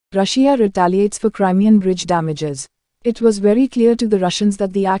Russia retaliates for Crimean bridge damages. It was very clear to the Russians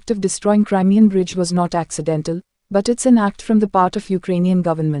that the act of destroying Crimean bridge was not accidental, but it's an act from the part of Ukrainian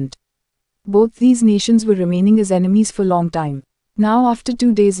government. Both these nations were remaining as enemies for long time. Now after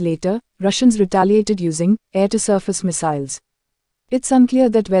 2 days later, Russians retaliated using air-to-surface missiles. It's unclear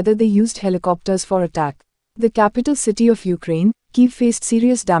that whether they used helicopters for attack. The capital city of Ukraine, Kyiv, faced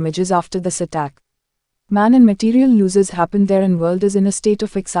serious damages after this attack. Man and material losses happened there and world is in a state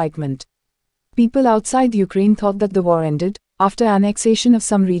of excitement. People outside Ukraine thought that the war ended after annexation of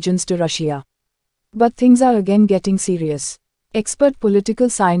some regions to Russia. But things are again getting serious. Expert political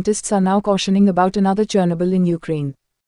scientists are now cautioning about another Chernobyl in Ukraine.